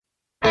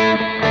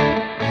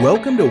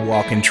Welcome to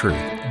Walk in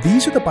Truth.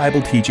 These are the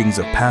Bible teachings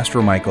of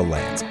Pastor Michael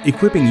Lance,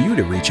 equipping you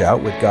to reach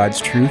out with God's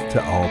truth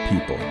to all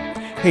people.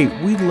 Hey,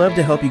 we'd love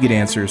to help you get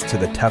answers to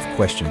the tough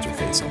questions you're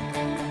facing.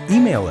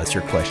 Email us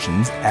your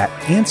questions at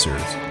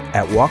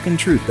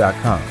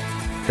answers@walkintruth.com.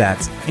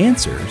 That's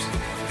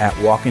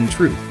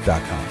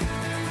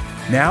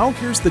answers@walkintruth.com. Now,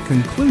 here's the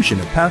conclusion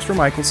of Pastor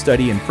Michael's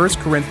study in 1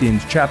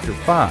 Corinthians chapter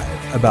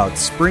 5 about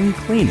spring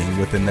cleaning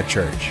within the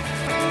church.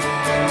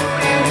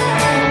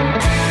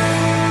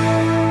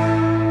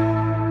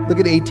 Look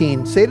at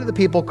 18. Say to the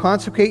people,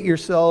 consecrate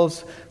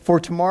yourselves for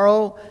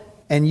tomorrow,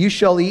 and you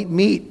shall eat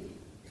meat.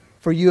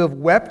 For you have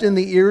wept in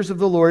the ears of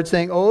the Lord,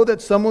 saying, oh,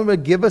 that someone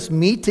would give us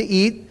meat to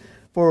eat,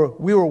 for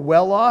we were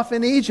well off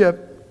in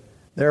Egypt.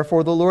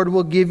 Therefore the Lord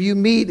will give you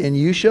meat, and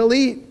you shall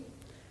eat.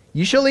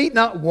 You shall eat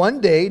not 1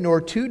 day, nor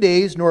 2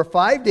 days, nor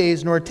 5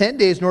 days, nor 10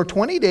 days, nor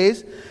 20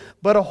 days,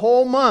 but a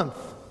whole month,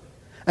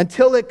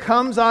 until it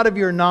comes out of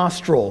your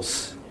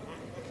nostrils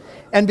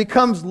and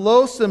becomes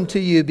loathsome to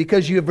you,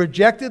 because you have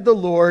rejected the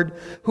Lord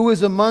who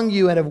is among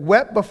you and have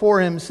wept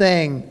before him,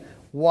 saying,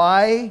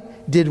 why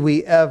did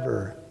we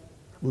ever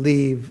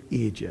leave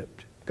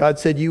Egypt? God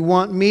said, you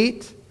want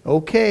meat?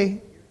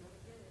 Okay.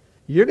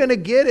 You're going to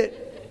get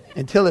it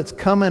until it's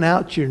coming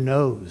out your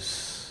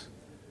nose.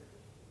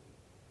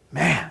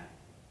 Man,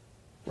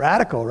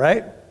 radical,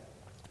 right?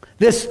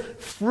 This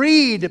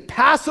freed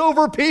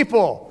Passover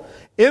people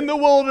in the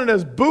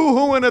wilderness,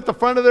 boo-hooing at the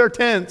front of their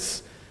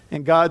tents.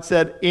 And God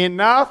said,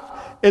 enough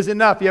is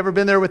enough. You ever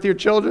been there with your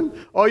children?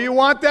 Oh, you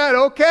want that?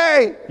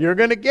 Okay. You're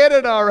going to get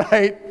it, all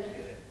right.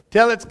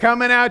 Till it's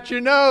coming out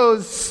your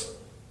nose.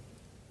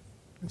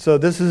 And so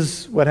this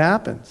is what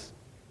happens.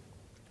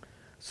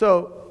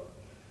 So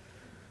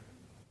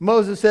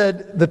Moses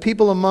said, the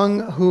people among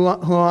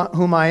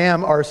whom I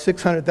am are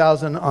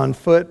 600,000 on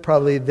foot.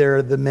 Probably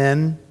they're the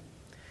men.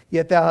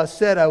 Yet thou hast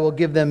said, I will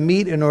give them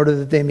meat in order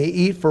that they may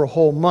eat for a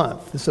whole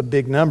month. This is a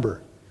big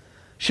number.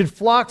 Should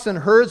flocks and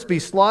herds be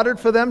slaughtered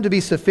for them to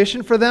be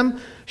sufficient for them?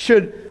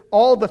 Should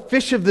all the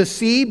fish of the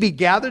sea be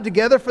gathered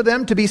together for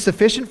them to be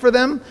sufficient for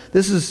them?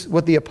 This is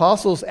what the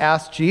apostles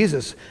asked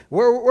Jesus.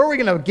 Where are we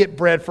going to get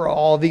bread for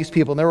all these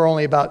people? And there were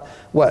only about,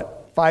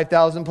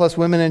 5,000 plus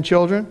women and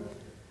children?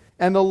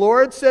 And the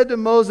Lord said to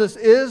Moses,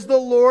 is the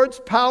Lord's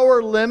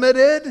power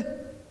limited?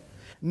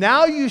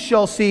 Now you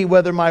shall see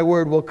whether my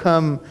word will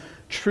come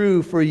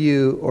true for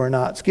you or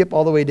not. Skip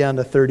all the way down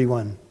to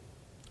 31.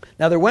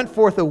 Now there went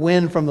forth a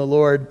wind from the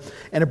Lord,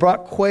 and it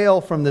brought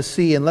quail from the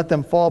sea, and let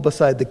them fall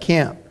beside the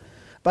camp.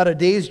 About a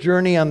day's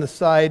journey on this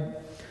side,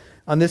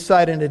 and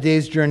a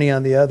day's journey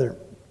on the other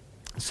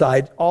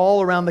side,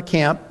 all around the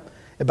camp,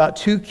 about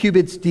 2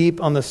 cubits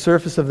deep on the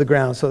surface of the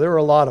ground. So there were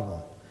a lot of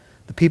them.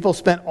 The people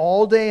spent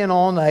all day and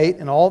all night,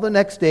 and all the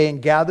next day,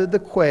 and gathered the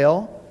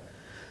quail.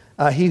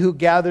 He who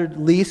gathered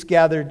least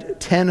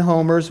gathered 10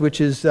 homers, which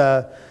is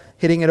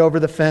hitting it over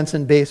the fence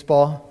in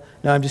baseball.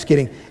 No, I'm just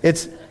kidding.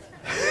 It's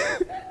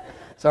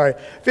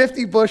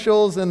 50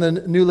 bushels in the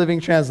New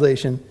Living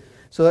Translation.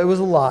 So it was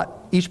a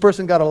lot. Each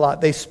person got a lot.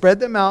 They spread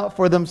them out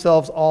for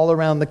themselves all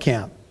around the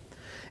camp.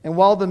 And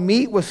while the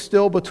meat was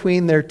still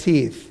between their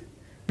teeth,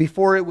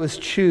 before it was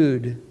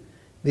chewed,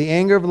 the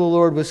anger of the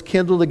Lord was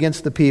kindled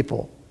against the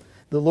people.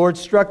 The Lord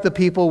struck the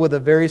people with a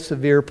very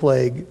severe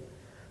plague.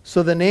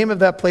 So the name of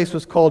that place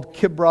was called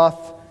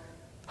Kibroth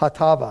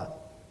Hattaavah,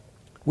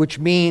 which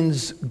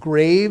means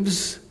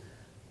graves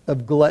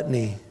of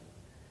gluttony.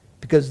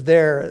 Because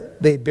there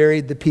they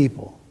buried the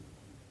people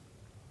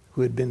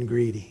who had been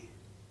greedy.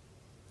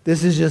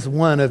 This is just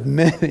one of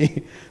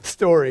many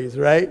stories,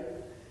 right?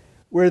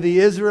 Where the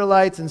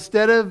Israelites,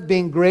 instead of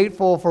being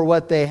grateful for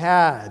what they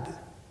had,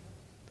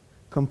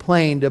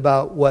 complained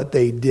about what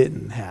they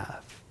didn't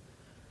have.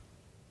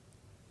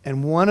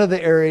 And one of the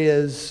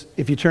areas,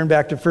 if you turn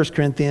back to 1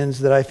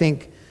 Corinthians, that I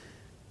think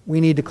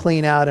we need to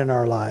clean out in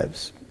our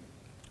lives,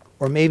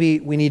 or maybe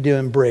we need to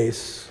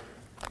embrace,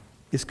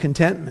 is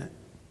contentment.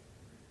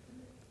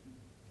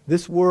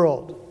 This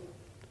world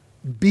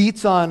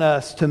beats on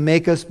us to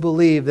make us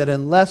believe that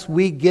unless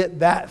we get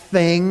that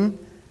thing,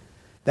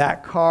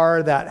 that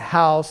car, that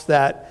house,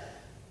 that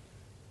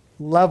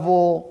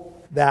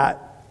level,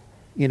 that,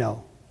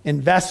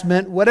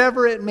 investment,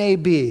 whatever it may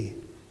be.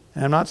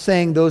 And I'm not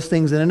saying those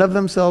things in and of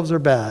themselves are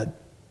bad.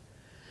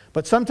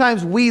 But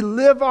sometimes we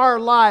live our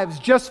lives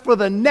just for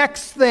the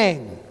next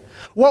thing.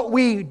 What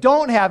we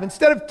don't have.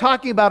 Instead of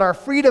talking about our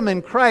freedom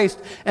in Christ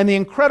and the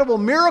incredible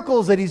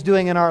miracles that He's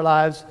doing in our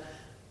lives,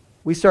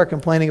 we start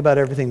complaining about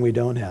everything we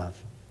don't have.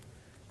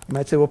 You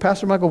might say, well,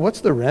 Pastor Michael,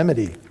 what's the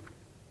remedy?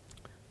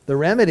 The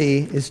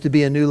remedy is to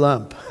be a new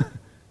lump.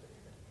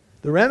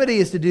 The remedy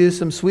is to do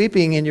some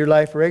sweeping in your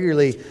life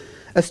regularly.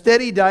 A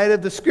steady diet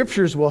of the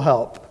Scriptures will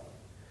help.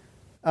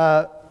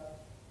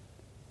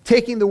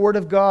 Taking the Word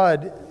of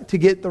God to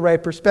get the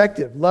right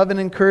perspective. Love and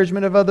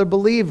encouragement of other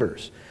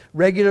believers.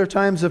 Regular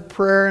times of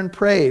prayer and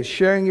praise.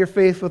 Sharing your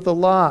faith with the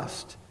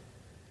lost.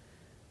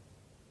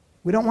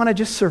 We don't want to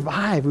just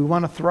survive. We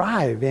want to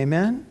thrive.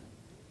 Amen?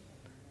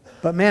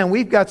 But man,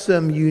 we've got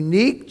some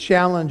unique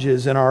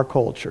challenges in our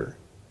culture.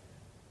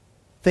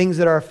 things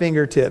at our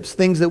fingertips,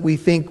 things that we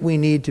think we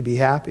need to be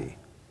happy.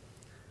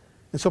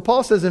 And so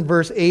Paul says in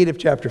verse 8 of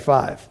chapter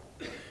 5,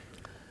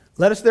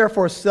 let us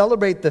therefore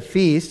celebrate the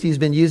feast. He's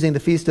been using the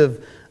feast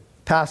of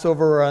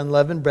Passover or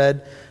unleavened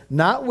bread,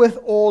 not with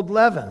old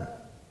leaven.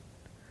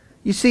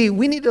 You see,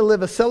 we need to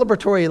live a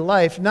celebratory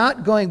life,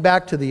 not going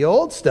back to the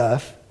old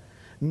stuff,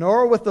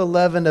 nor with the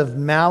leaven of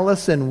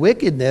malice and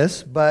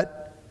wickedness,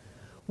 but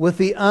with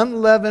the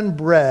unleavened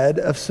bread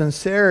of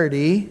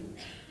sincerity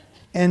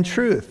and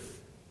truth.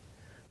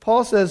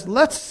 Paul says,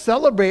 let's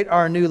celebrate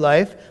our new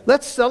life.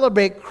 Let's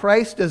celebrate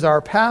Christ as our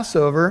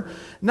Passover,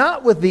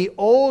 not with the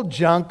old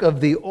junk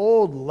of the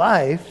old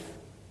life,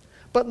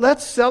 but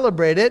let's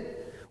celebrate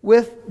it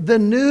with the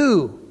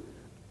new.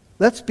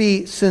 Let's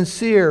be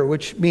sincere,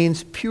 which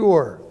means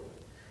pure.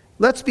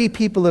 Let's be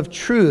people of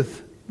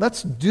truth.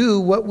 Let's do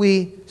what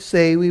we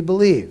say we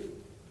believe.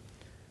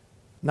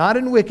 Not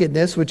in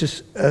wickedness, which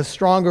is a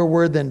stronger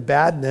word than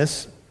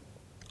badness.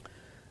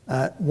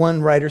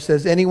 One writer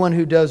says, anyone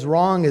who does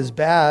wrong is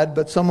bad,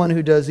 but someone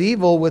who does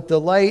evil with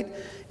delight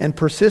and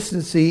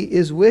persistency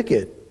is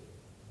wicked.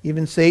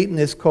 Even Satan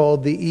is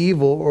called the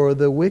evil or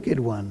the wicked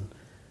one.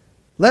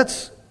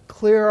 Let's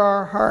clear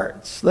our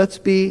hearts. Let's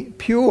be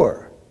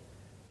pure.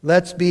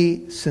 Let's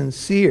be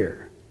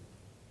sincere.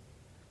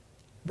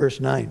 Verse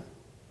 9.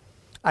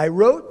 I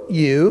wrote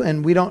you,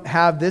 and we don't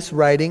have this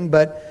writing,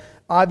 but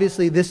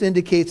obviously this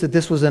indicates that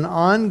this was an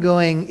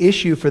ongoing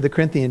issue for the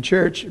Corinthian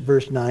church.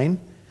 Verse 9.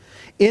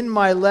 In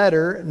my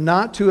letter,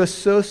 not to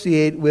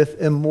associate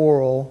with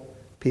immoral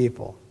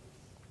people.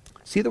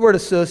 See the word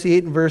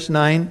associate in verse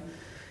 9?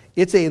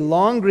 It's a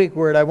long Greek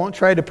word. I won't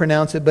try to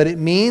pronounce it, but it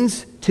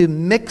means to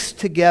mix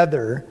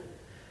together,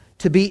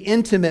 to be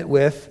intimate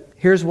with.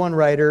 Here's one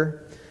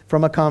writer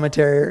from a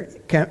commentary.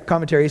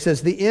 He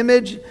says, the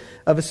image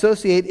of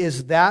associate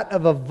is that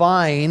of a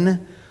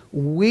vine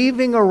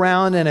weaving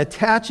around and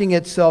attaching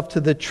itself to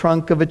the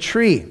trunk of a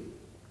tree.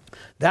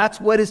 That's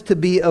what is to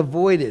be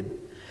avoided.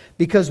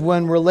 Because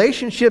when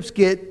relationships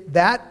get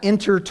that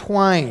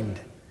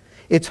intertwined,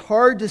 it's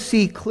hard to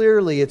see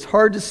clearly, it's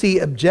hard to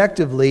see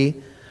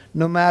objectively,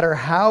 no matter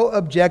how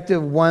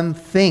objective one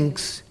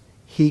thinks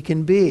he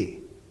can be.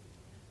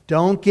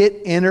 Don't get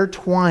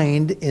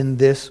intertwined in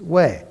this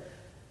way.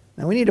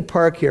 Now we need to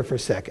park here for a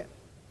second.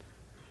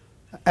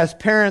 As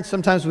parents,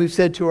 sometimes we've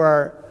said to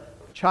our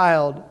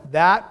child,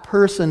 that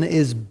person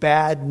is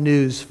bad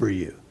news for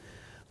you.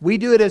 We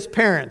do it as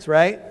parents,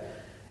 right?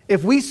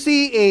 If we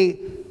see a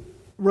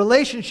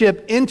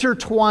relationship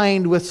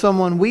intertwined with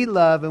someone we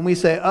love and we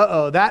say,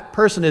 that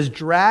person is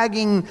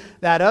dragging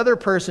that other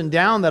person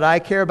down that I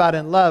care about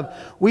and love,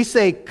 we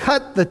say,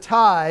 cut the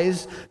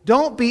ties,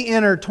 don't be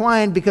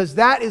intertwined because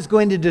that is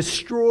going to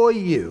destroy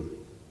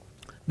you.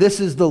 This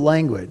is the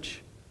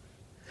language.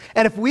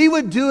 And if we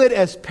would do it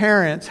as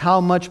parents, how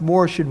much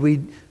more should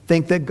we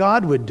think that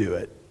God would do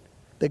it?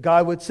 That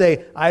God would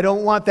say, I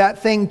don't want that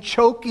thing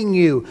choking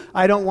you.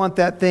 I don't want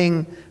that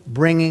thing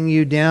bringing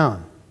you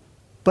down.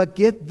 But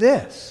get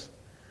this,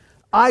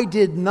 I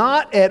did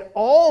not at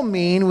all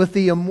mean with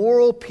the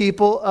immoral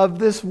people of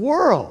this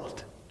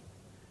world.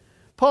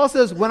 Paul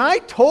says, when I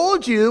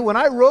told you, when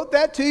I wrote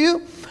that to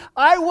you,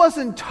 I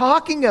wasn't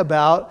talking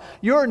about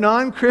your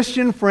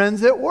non-Christian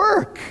friends at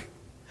work.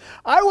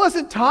 I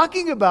wasn't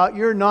talking about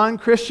your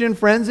non-Christian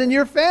friends in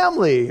your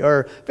family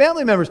or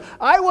family members.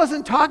 I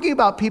wasn't talking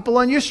about people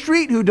on your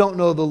street who don't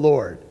know the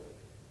Lord.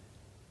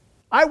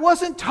 I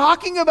wasn't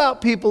talking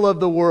about people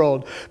of the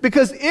world,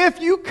 because if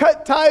you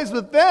cut ties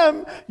with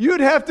them,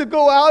 you'd have to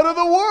go out of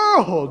the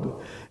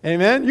world.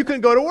 Amen? You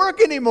couldn't go to work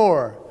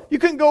anymore. You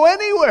couldn't go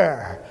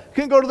anywhere. You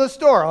couldn't go to the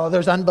store. Oh,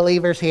 there's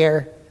unbelievers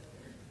here.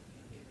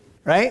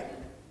 Right?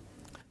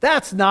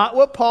 That's not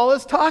what Paul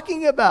is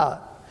talking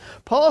about.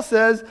 Paul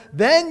says,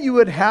 then you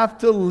would have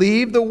to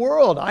leave the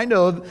world. I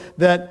know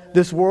that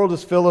this world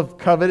is filled with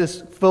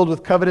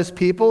covetous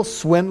people,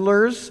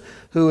 swindlers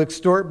who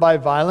extort by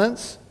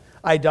violence,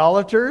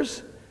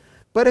 idolaters.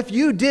 But if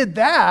you did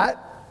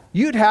that,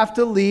 you'd have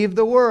to leave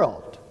the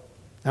world.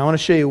 I want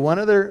to show you one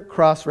other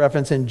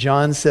cross-reference in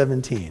John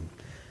 17.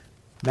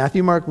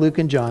 Matthew, Mark, Luke,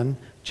 and John.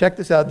 Check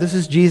this out. This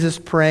is Jesus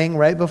praying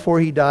right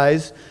before he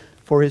dies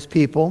for his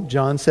people.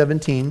 John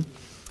 17.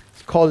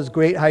 It's called his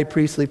great high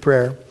priestly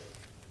prayer.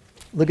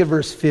 Look at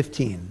verse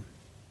 15.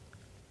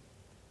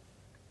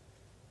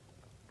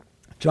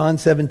 John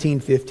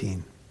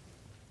 17:15.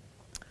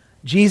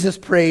 Jesus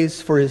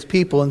prays for his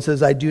people and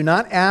says, I do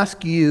not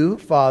ask you,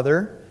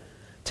 Father,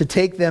 to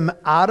take them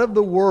out of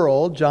the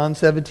world, John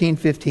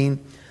 17:15,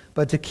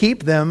 but to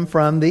keep them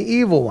from the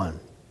evil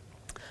one.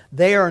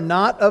 They are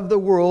not of the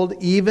world,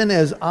 even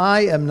as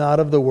I am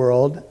not of the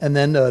world. And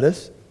then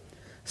notice,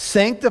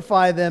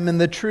 sanctify them in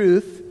the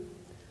truth.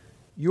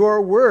 Your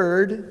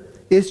word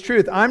is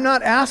truth. I'm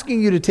not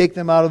asking you to take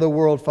them out of the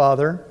world,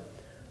 Father.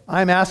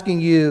 I'm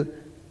asking you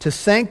to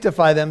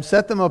sanctify them,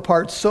 set them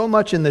apart so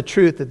much in the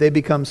truth that they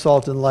become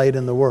salt and light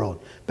in the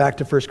world. Back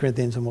to 1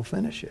 Corinthians and we'll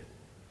finish it.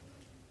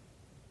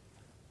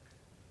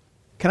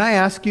 Can I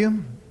ask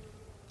you,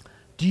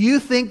 do you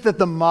think that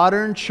the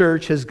modern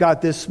church has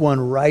got this one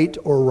right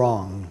or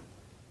wrong?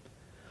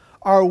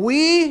 Are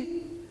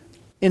we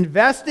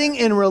investing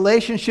in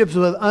relationships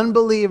with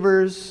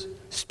unbelievers,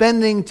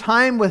 spending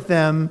time with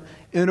them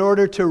in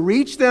order to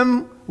reach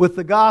them with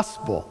the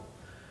gospel?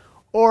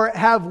 Or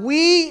have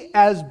we,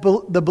 as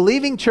the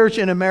believing church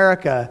in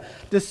America,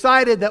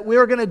 decided that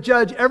we're going to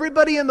judge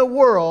everybody in the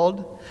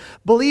world,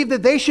 believe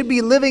that they should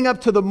be living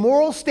up to the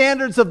moral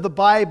standards of the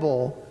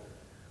Bible,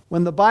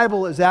 when the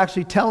Bible is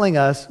actually telling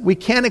us we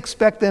can't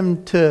expect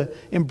them to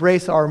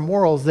embrace our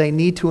morals, they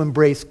need to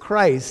embrace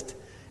Christ,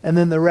 and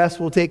then the rest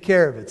will take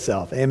care of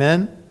itself.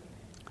 Amen?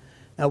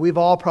 Now, we've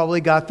all probably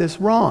got this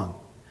wrong.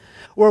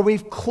 Where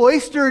we've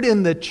cloistered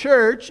in the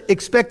church,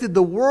 expected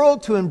the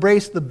world to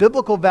embrace the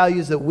biblical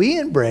values that we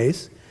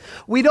embrace.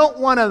 We don't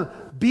want to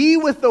be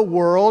with the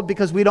world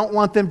because we don't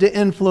want them to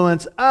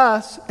influence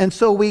us. And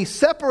so we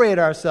separate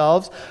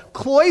ourselves,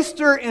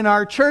 cloister in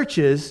our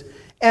churches,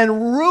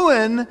 and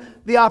ruin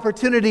the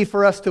opportunity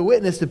for us to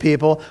witness to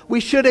people. We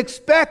should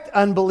expect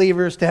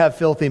unbelievers to have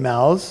filthy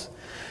mouths,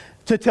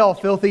 to tell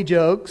filthy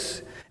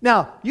jokes.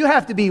 Now, you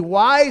have to be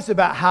wise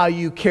about how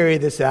you carry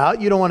this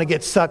out. You don't want to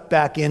get sucked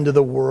back into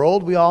the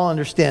world. We all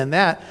understand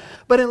that.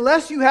 But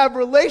unless you have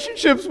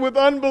relationships with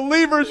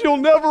unbelievers, you'll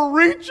never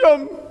reach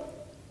them.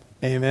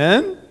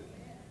 Amen?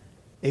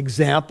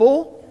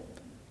 Example,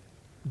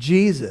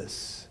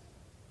 Jesus.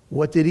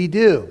 What did he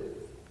do?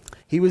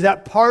 He was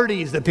at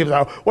parties that people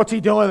say, what's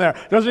he doing there?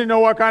 Doesn't he know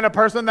what kind of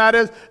person that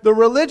is? The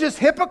religious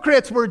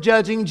hypocrites were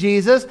judging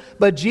Jesus,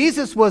 but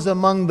Jesus was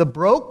among the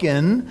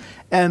broken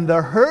and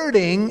the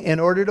hurting in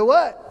order to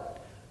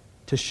what?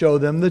 To show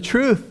them the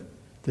truth,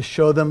 to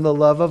show them the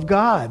love of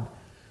God,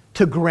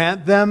 to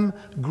grant them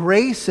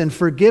grace and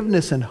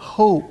forgiveness and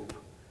hope.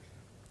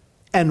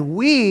 And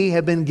we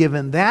have been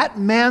given that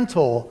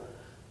mantle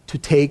to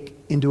take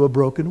into a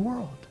broken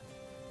world.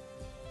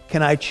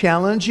 Can I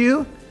challenge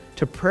you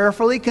to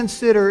prayerfully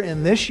consider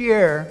in this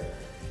year,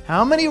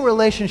 how many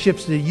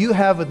relationships do you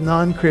have with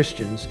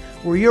non-Christians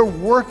where you're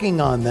working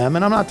on them?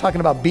 And I'm not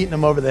talking about beating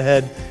them over the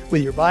head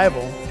with your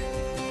Bible,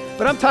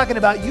 but I'm talking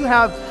about you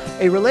have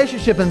a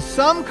relationship in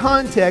some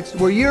context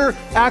where you're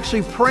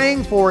actually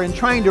praying for and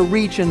trying to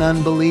reach an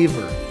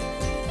unbeliever.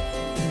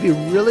 It'd be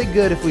really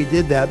good if we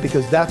did that,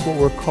 because that's what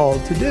we're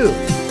called to do.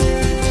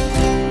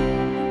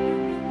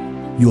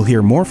 You'll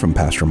hear more from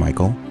Pastor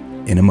Michael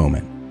in a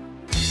moment.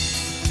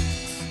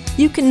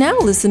 You can now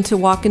listen to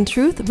Walk in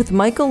Truth with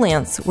Michael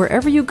Lance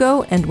wherever you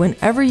go and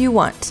whenever you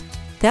want.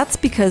 That's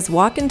because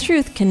Walk in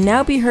Truth can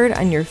now be heard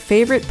on your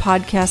favorite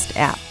podcast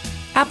app.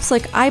 Apps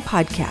like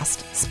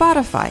iPodcast,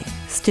 Spotify,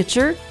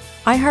 Stitcher,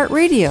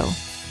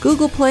 iHeartRadio,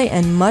 Google Play,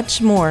 and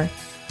much more.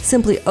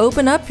 Simply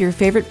open up your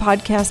favorite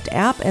podcast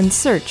app and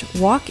search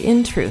Walk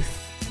in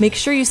Truth. Make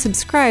sure you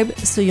subscribe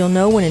so you'll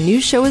know when a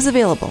new show is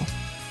available.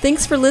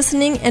 Thanks for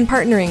listening and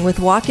partnering with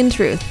Walk in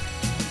Truth.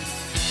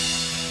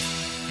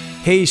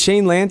 Hey,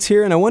 Shane Lance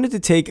here, and I wanted to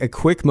take a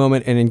quick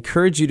moment and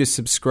encourage you to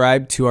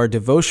subscribe to our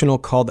devotional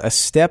called A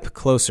Step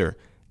Closer.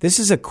 This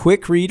is a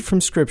quick read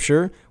from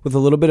Scripture with a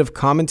little bit of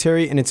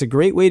commentary, and it's a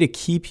great way to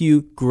keep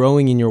you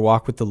growing in your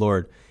walk with the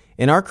Lord.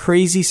 In our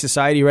crazy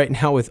society right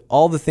now, with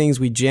all the things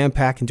we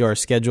jam-pack into our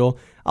schedule,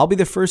 I'll be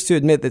the first to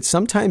admit that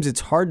sometimes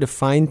it's hard to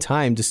find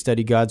time to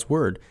study God's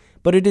Word.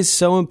 But it is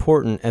so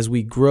important as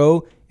we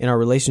grow in our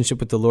relationship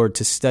with the Lord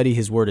to study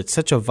His Word. It's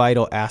such a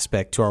vital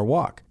aspect to our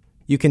walk.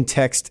 You can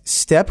text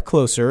STEP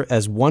CLOSER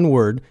as one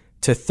word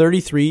to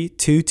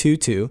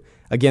 33222.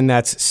 Again,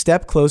 that's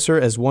STEP CLOSER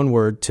as one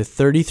word to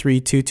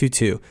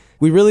 33222.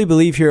 We really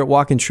believe here at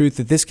Walk in Truth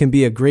that this can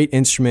be a great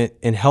instrument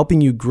in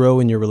helping you grow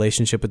in your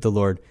relationship with the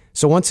Lord.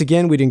 So once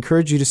again, we'd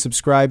encourage you to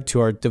subscribe to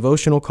our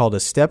devotional called A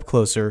Step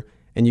Closer,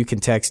 and you can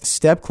text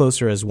STEP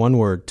CLOSER as one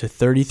word to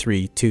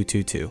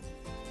 33222.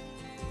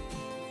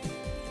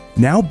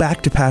 Now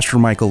back to Pastor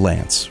Michael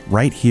Lance,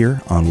 right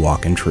here on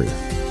Walk in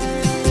Truth.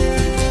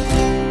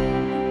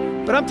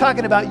 But I'm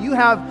talking about you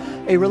have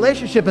a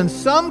relationship in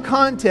some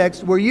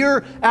context where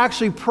you're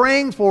actually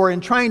praying for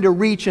and trying to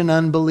reach an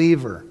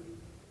unbeliever.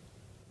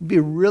 It'd be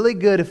really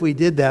good if we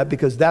did that,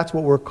 because that's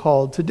what we're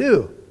called to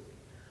do.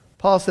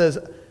 Paul says,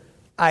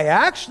 I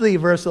actually,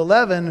 verse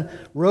 11,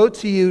 wrote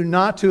to you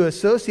not to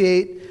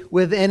associate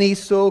with any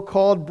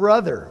so-called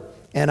brother.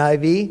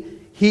 NIV,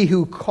 he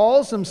who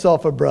calls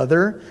himself a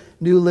brother.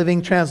 New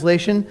Living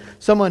Translation,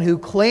 someone who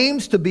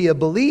claims to be a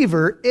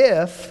believer,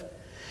 if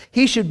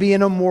he should be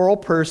an immoral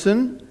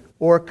person,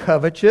 or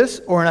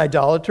covetous, or an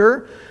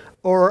idolater,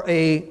 or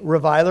a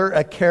reviler,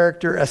 a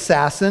character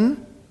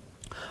assassin,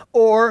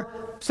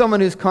 or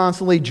someone who's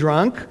constantly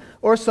drunk,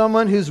 or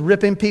someone who's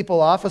ripping people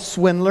off, a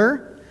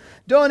swindler.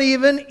 Don't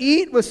even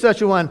eat with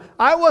such a one.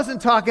 I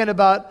wasn't talking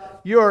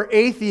about your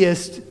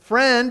atheist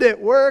friend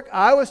at work.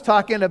 I was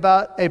talking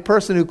about a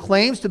person who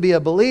claims to be a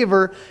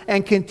believer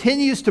and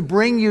continues to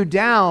bring you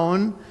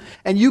down,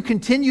 and you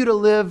continue to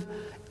live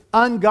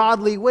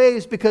ungodly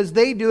ways because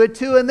they do it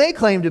too and they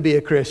claim to be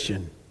a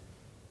Christian.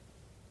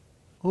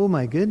 Oh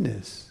my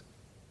goodness.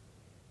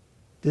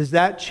 Does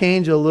that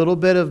change a little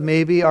bit of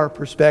maybe our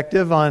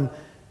perspective on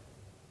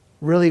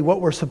really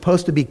what we're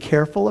supposed to be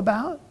careful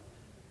about?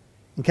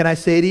 And can I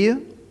say to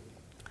you,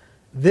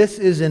 This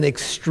is an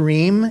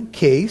extreme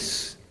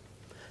case.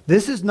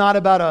 This is not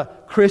about a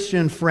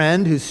Christian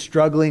friend who's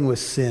struggling with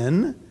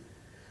sin.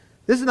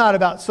 This is not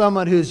about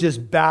someone who's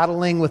just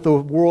battling with the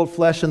world,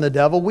 flesh, and the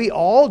devil. We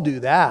all do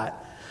that.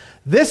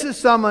 This is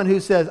someone who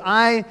says,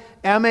 I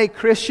am a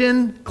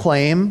Christian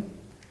claim,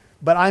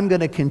 but I'm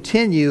going to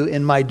continue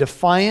in my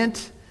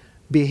defiant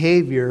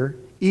behavior,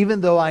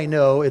 even though I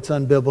know it's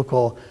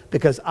unbiblical,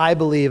 because I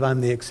believe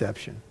I'm the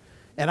exception.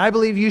 And I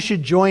believe you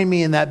should join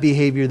me in that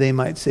behavior, they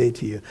might say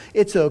to you.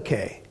 It's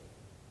okay.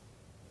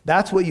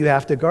 That's what you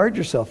have to guard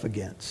yourself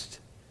against.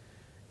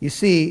 You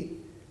see,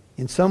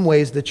 in some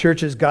ways, the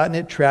church has gotten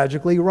it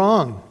tragically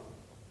wrong.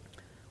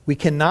 We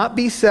cannot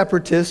be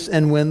separatists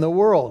and win the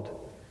world.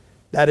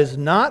 That is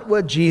not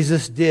what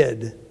Jesus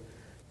did.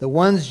 The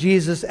ones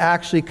Jesus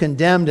actually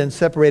condemned and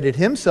separated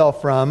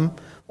himself from,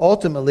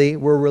 ultimately,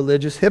 were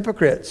religious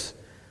hypocrites,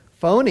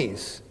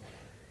 phonies.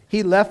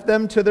 He left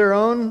them to their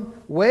own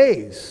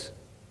ways.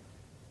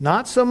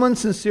 Not someone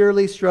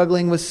sincerely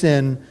struggling with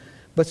sin,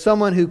 but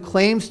someone who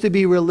claims to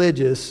be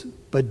religious,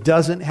 but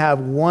doesn't have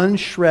one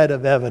shred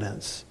of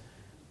evidence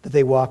that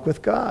they walk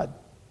with God.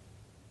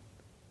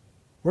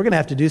 We're going to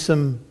have to do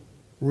some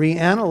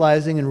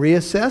reanalyzing and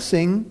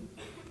reassessing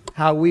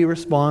how we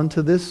respond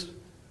to this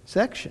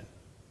section.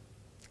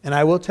 And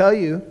I will tell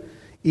you,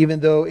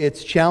 even though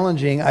it's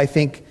challenging, I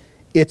think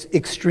it's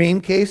extreme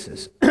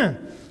cases.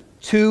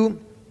 2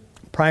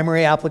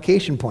 primary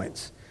application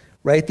points.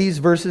 Write these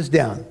verses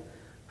down.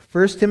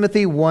 1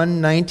 Timothy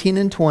 1, 19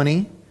 and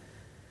 20.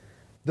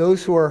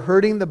 Those who are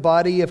hurting the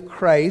body of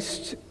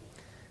Christ,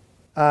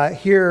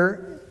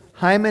 here,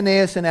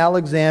 Hymenaeus and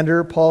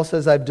Alexander, Paul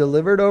says, I've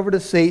delivered over to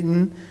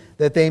Satan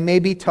that they may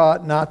be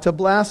taught not to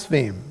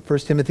blaspheme. 1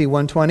 Timothy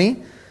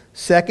 1:20.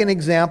 Second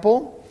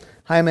example,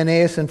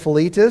 Hymenaeus and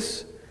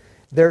Philetus.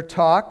 Their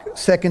talk,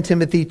 2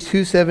 Timothy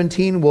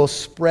 2:17, will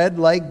spread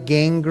like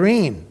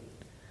gangrene,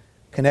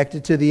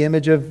 connected to the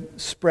image of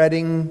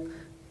spreading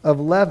of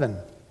leaven.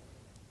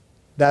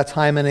 That's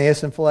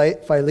Hymenaeus and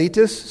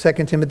Philetus,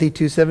 2 Timothy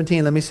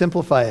 2:17. Let me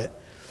simplify it.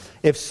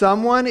 If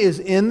someone is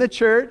in the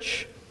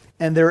church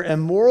and their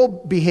immoral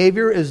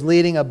behavior is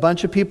leading a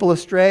bunch of people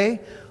astray,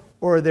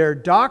 or their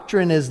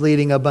doctrine is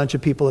leading a bunch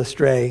of people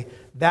astray,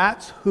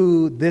 that's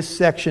who this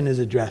section is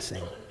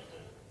addressing.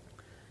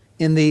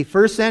 In the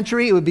first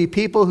century, it would be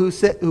people who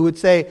would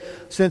say,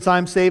 since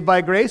I'm saved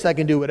by grace, I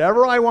can do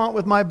whatever I want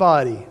with my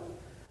body.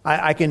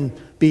 I can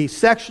be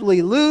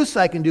sexually loose,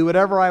 I can do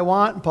whatever I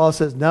want. And Paul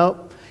says,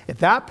 no, if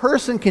that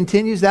person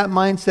continues that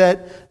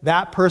mindset,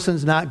 that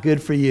person's not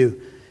good for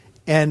you.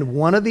 And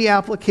one of the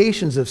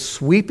applications of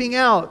sweeping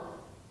out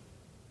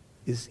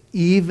is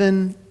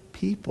even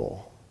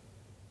people.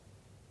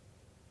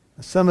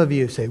 Some of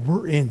you say,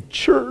 we're in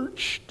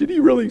church. Did he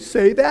really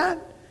say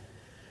that?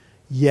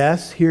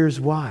 Yes, here's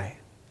why.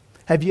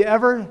 Have you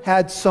ever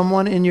had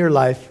someone in your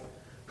life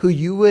who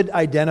you would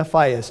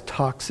identify as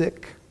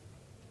toxic?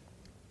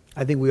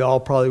 I think we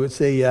all probably would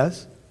say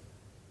yes.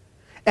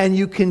 And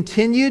you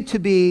continue to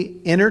be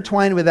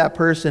intertwined with that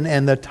person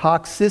and the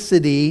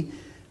toxicity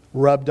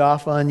rubbed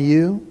off on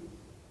you?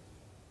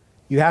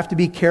 You have to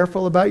be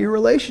careful about your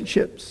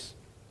relationships.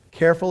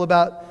 Careful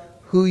about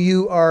who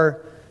you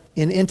are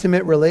in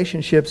intimate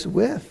relationships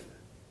with.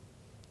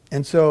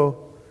 And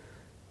so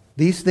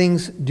these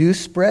things do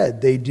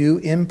spread. They do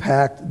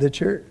impact the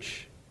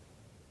church.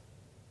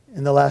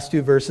 In the last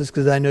 2 verses,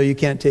 because I know you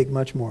can't take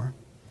much more.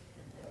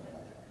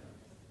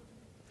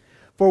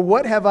 For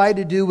what have I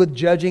to do with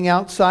judging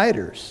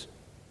outsiders?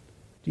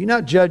 Do you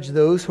not judge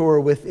those who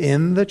are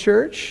within the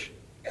church?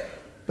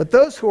 But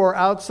those who are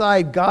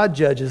outside, God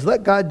judges.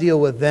 Let God deal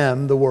with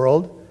them, the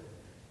world.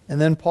 And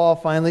then Paul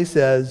finally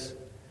says,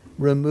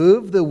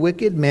 remove the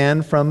wicked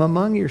man from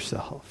among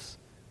yourselves.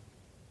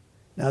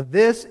 Now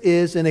this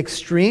is an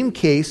extreme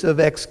case of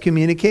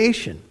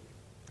excommunication.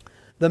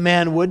 The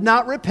man would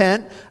not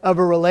repent of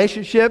a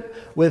relationship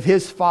with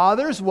his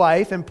father's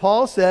wife, and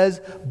Paul says,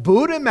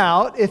 boot him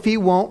out if he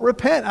won't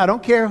repent. I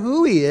don't care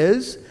who he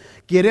is,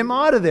 get him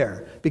out of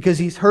there, because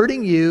he's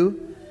hurting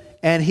you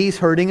and he's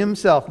hurting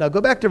himself. Now go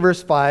back to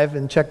verse 5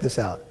 and check this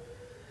out.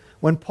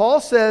 When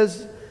Paul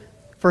says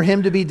for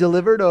him to be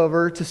delivered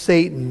over to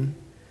Satan,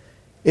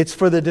 it's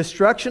for the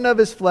destruction of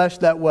his flesh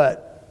that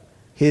what?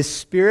 His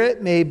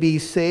spirit may be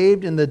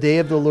saved in the day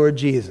of the Lord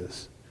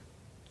Jesus.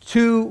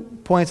 2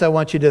 points I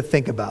want you to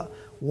think about.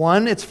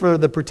 1, it's for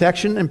the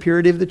protection and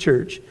purity of the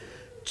church.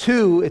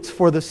 2, it's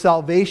for the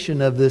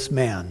salvation of this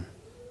man.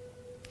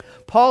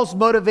 Paul's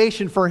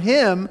motivation for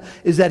him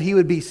is that he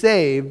would be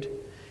saved,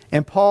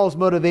 and Paul's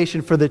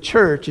motivation for the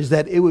church is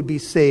that it would be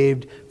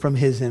saved from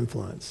his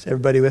influence.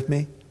 Everybody with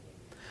me?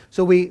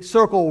 So we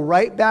circle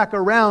right back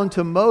around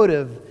to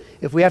motive.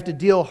 If we have to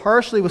deal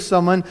harshly with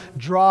someone,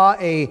 draw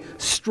a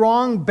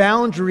strong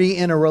boundary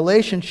in a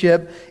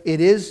relationship,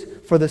 it is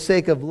for the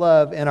sake of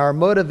love, and our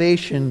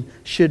motivation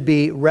should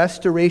be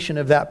restoration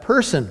of that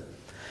person.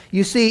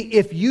 You see,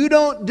 if you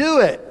don't do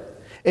it,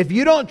 if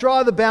you don't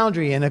draw the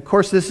boundary, and of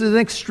course this is an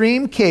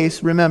extreme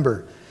case,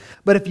 remember,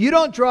 But if you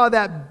don't draw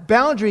that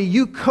boundary,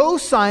 you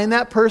co-sign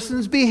that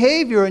person's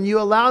behavior and you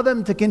allow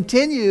them to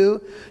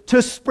continue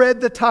to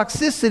spread the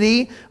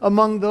toxicity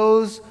among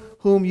those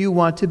whom you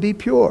want to be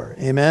pure.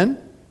 Amen?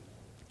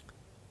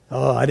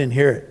 Oh, I didn't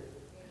hear it.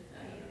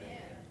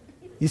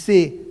 You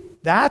see,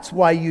 that's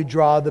why you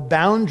draw the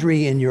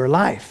boundary in your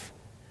life,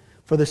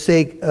 for the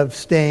sake of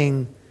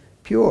staying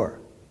pure.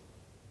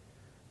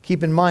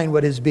 Keep in mind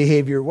what his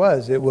behavior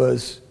was. It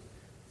was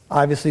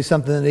obviously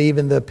something that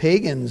even the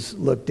pagans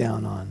looked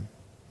down on.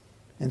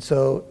 And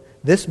so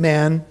this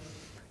man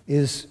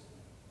is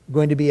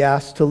going to be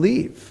asked to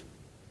leave.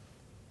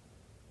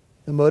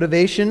 The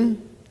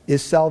motivation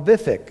is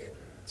salvific.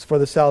 It's for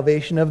the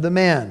salvation of the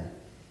man.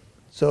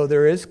 So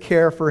there is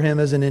care for him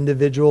as an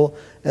individual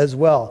as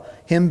well.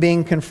 Him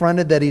being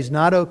confronted that he's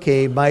not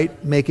okay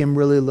might make him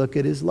really look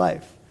at his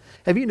life.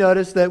 Have you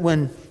noticed that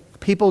when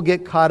people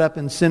get caught up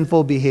in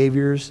sinful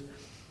behaviors,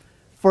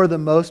 for the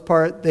most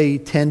part, they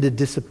tend to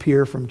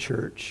disappear from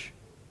church?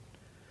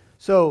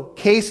 So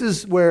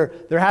cases where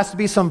there has to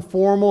be some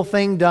formal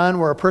thing done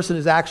where a person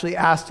is actually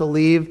asked to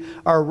leave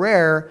are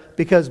rare,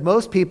 because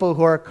most people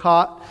who are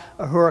caught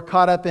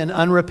up in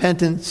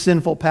unrepentant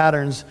sinful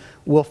patterns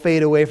will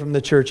fade away from the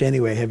church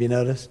anyway. Have you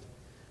noticed?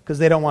 Because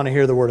they don't want to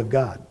hear the word of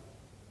God.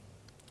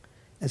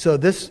 And so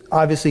this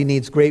obviously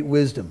needs great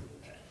wisdom.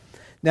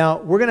 Now,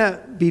 we're going to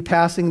be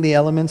passing the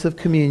elements of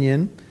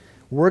communion.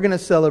 We're going to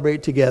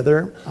celebrate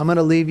together. I'm going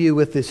to leave you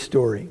with this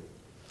story.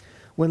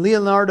 When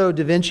Leonardo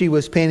da Vinci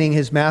was painting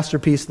his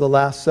masterpiece, The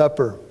Last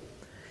Supper,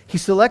 he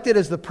selected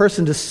as the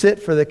person to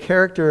sit for the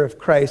character of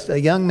Christ a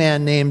young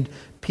man named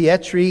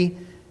Pietro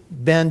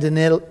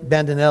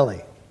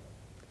Bandinelli.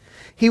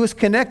 He was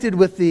connected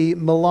with the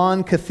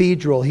Milan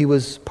Cathedral. He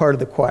was part of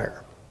the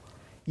choir.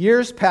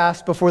 Years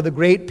passed before the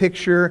great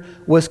picture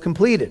was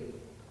completed.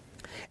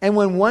 And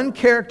when one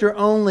character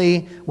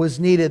only was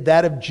needed,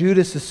 that of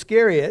Judas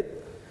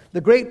Iscariot,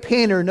 the great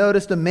painter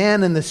noticed a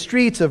man in the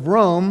streets of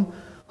Rome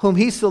whom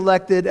he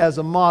selected as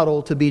a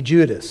model to be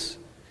Judas.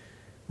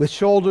 With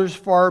shoulders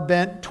far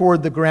bent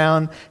toward the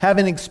ground,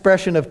 having an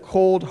expression of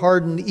cold,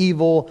 hardened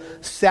evil,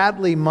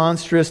 sadly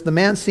monstrous, the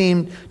man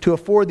seemed to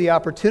afford the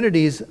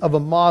opportunities of a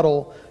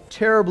model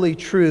terribly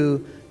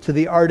true to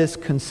the artist's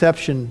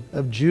conception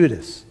of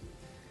Judas.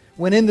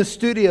 When in the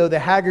studio, the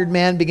haggard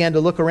man began to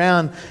look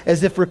around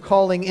as if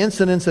recalling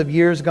incidents of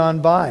years gone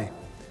by.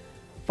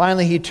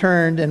 Finally, he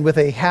turned, and with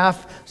a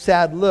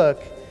half-sad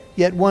look,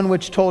 yet one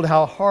which told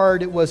how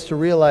hard it was to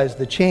realize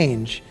the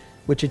change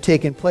which had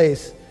taken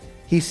place,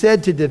 he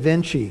said to Da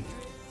Vinci,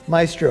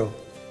 "Maestro,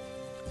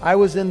 I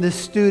was in this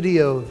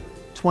studio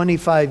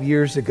 25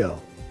 years ago.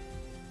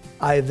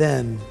 I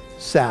then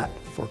sat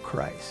for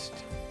Christ."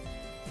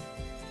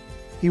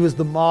 He was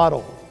the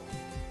model,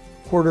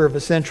 quarter of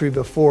a century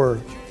before,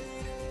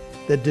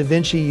 that Da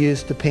Vinci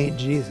used to paint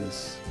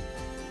Jesus.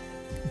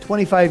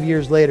 25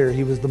 years later,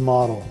 he was the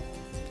model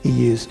he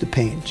used to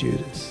paint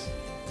Judas.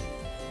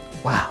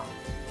 Wow.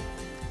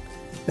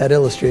 That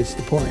illustrates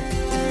the point.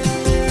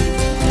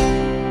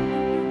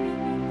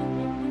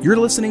 You're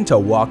listening to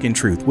Walk in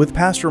Truth with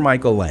Pastor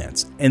Michael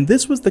Lance, and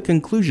this was the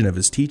conclusion of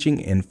his teaching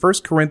in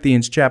 1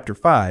 Corinthians chapter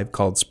 5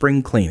 called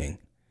Spring Cleaning.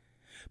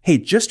 Hey,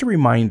 just a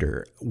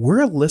reminder, we're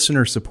a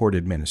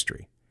listener-supported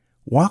ministry.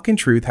 Walk in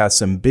Truth has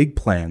some big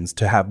plans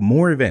to have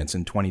more events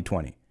in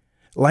 2020,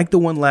 like the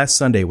one last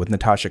Sunday with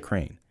Natasha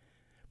Crane.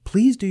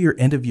 Please do your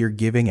end-of-year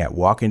giving at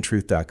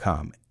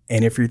walkintruth.com,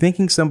 and if you're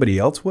thinking somebody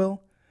else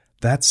will,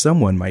 that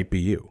someone might be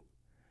you.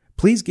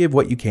 Please give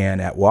what you can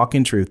at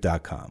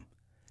walkintruth.com.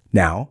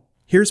 Now,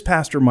 here's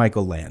Pastor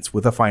Michael Lance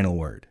with a final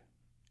word.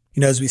 You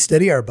know, as we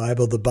study our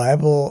Bible, the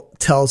Bible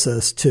tells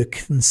us to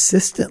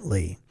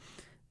consistently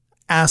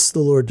ask the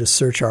Lord to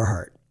search our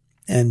heart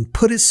and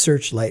put his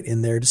searchlight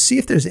in there to see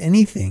if there's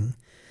anything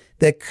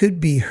that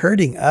could be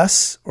hurting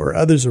us or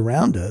others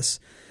around us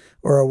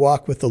or our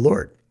walk with the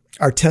Lord,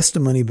 our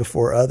testimony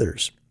before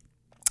others.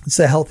 It's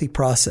a healthy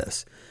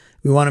process.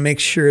 We want to make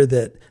sure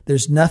that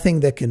there's nothing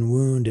that can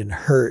wound and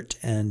hurt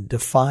and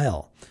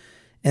defile.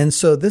 And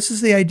so this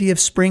is the idea of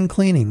spring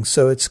cleaning.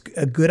 So it's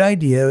a good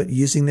idea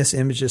using this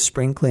image of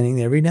spring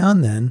cleaning every now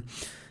and then,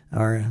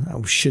 or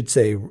I should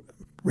say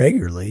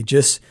regularly,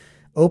 just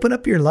open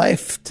up your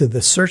life to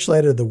the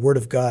searchlight of the Word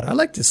of God. I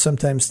like to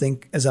sometimes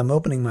think as I'm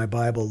opening my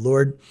Bible,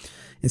 Lord,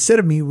 instead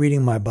of me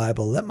reading my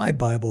Bible, let my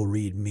Bible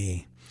read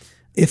me.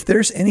 If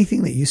there's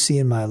anything that you see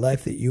in my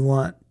life that you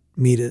want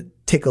me to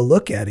take a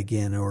look at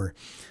again or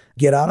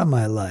get out of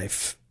my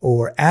life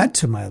or add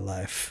to my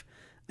life,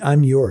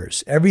 I'm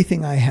yours.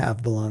 Everything I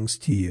have belongs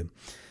to you.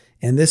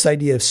 And this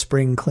idea of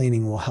spring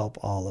cleaning will help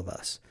all of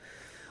us.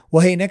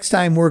 Well, hey, next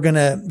time we're going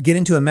to get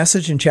into a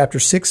message in chapter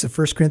 6 of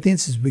 1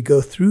 Corinthians as we go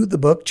through the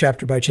book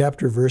chapter by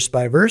chapter, verse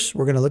by verse.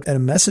 We're going to look at a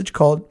message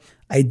called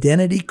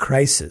Identity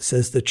Crisis,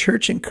 as the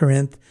church in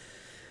Corinth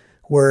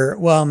were,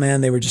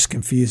 they were just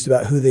confused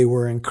about who they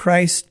were in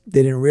Christ.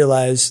 They didn't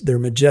realize their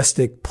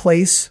majestic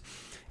place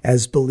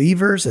as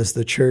believers, as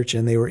the church,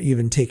 and they were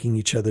even taking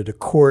each other to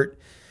court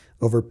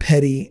over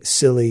petty,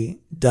 silly,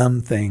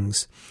 dumb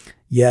things.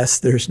 Yes,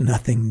 there's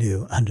nothing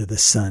new under the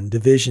sun.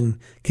 Division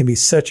can be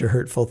such a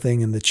hurtful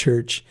thing in the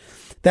church.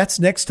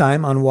 That's next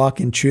time on Walk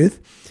in Truth.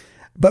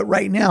 But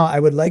right now, I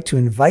would like to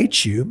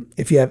invite you,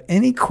 if you have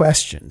any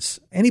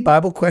questions, any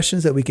Bible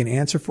questions that we can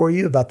answer for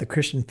you about the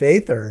Christian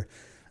faith or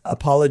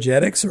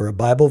apologetics or a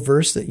Bible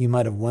verse that you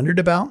might have wondered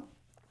about,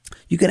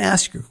 you can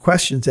ask your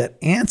questions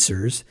at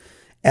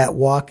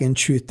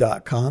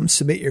answers@walkintruth.com.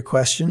 Submit your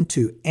question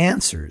to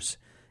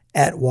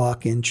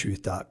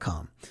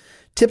answers@walkintruth.com.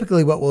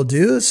 Typically, what we'll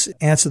do is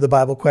answer the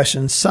Bible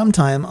question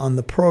sometime on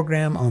the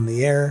program, on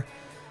the air,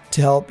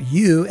 to help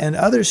you and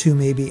others who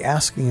may be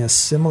asking a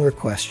similar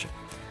question.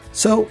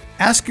 So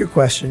ask your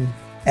question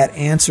at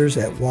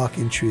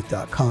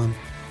answers@walkintruth.com.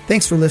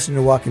 Thanks for listening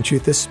to Walk in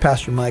Truth. This is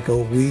Pastor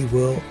Michael. We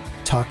will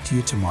talk to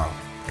you tomorrow.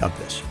 God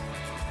bless you.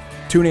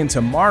 Tune in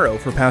tomorrow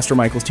for Pastor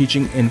Michael's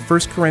teaching in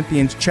 1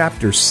 Corinthians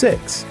chapter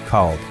 6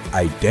 called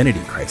Identity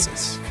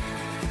Crisis.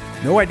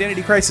 No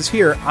identity crisis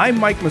here. I'm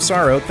Mike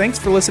Massaro. Thanks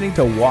for listening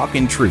to Walk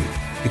in Truth,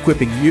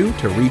 equipping you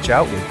to reach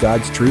out with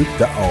God's truth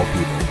to all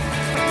people.